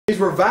These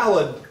were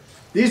valid,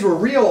 these were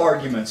real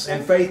arguments,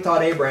 and faith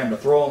taught Abraham to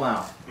throw them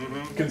out.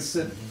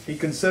 He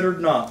considered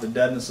not the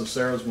deadness of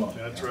Sarah's womb.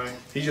 That's right.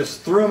 He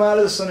just threw them out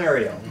of the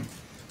scenario.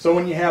 So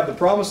when you have the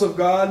promise of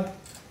God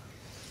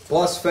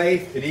plus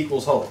faith, it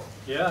equals hope.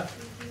 Yeah.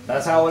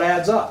 That's how it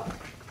adds up.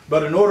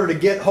 But in order to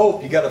get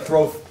hope, you got to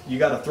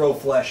throw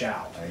flesh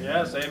out.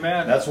 Yes,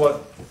 amen. That's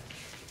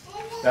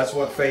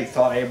what faith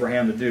taught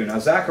Abraham to do. Now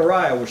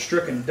Zechariah was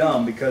stricken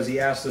dumb because he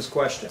asked this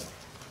question: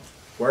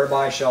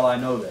 whereby shall I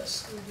know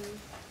this?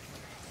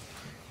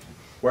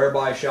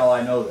 Whereby shall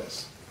I know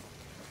this?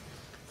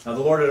 Now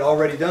the Lord had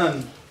already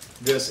done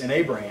this in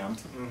Abraham,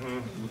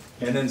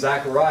 and then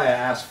Zechariah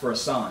asked for a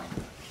sign.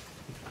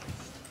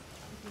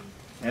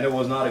 And it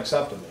was not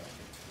acceptable.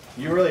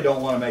 You really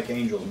don't want to make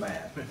angels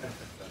mad.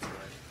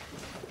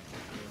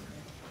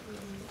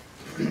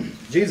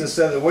 Jesus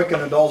said the wicked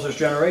and adulterous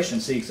generation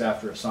seeks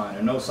after a sign,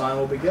 and no sign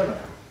will be given.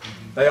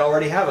 They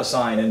already have a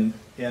sign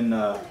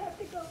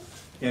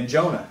in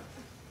Jonah.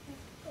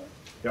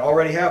 They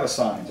already have a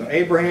sign. So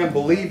Abraham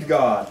believed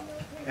God,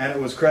 and it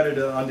was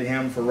credited unto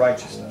him for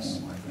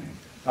righteousness.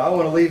 I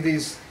want to leave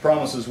these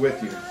promises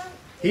with you.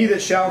 He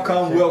that shall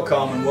come will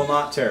come and will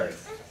not tarry.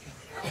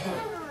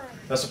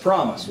 That's a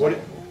promise. What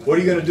are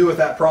you going to do with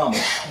that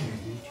promise?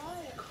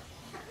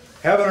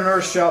 Heaven and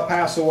earth shall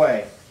pass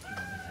away,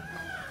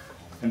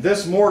 and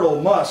this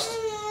mortal must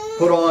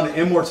put on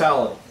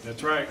immortality.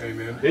 That's right.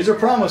 Amen. These are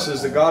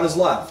promises that God has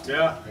left.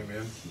 Yeah.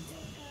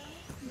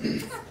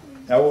 Amen.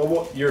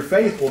 Now, your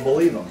faith will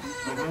believe them.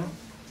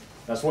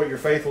 That's what your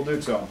faith will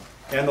do to them.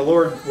 And the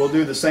Lord will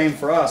do the same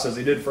for us as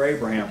He did for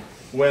Abraham.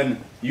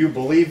 When you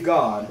believe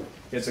God,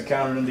 it's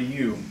accounted unto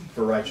you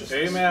for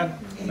righteousness. Amen.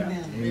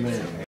 Amen. Amen.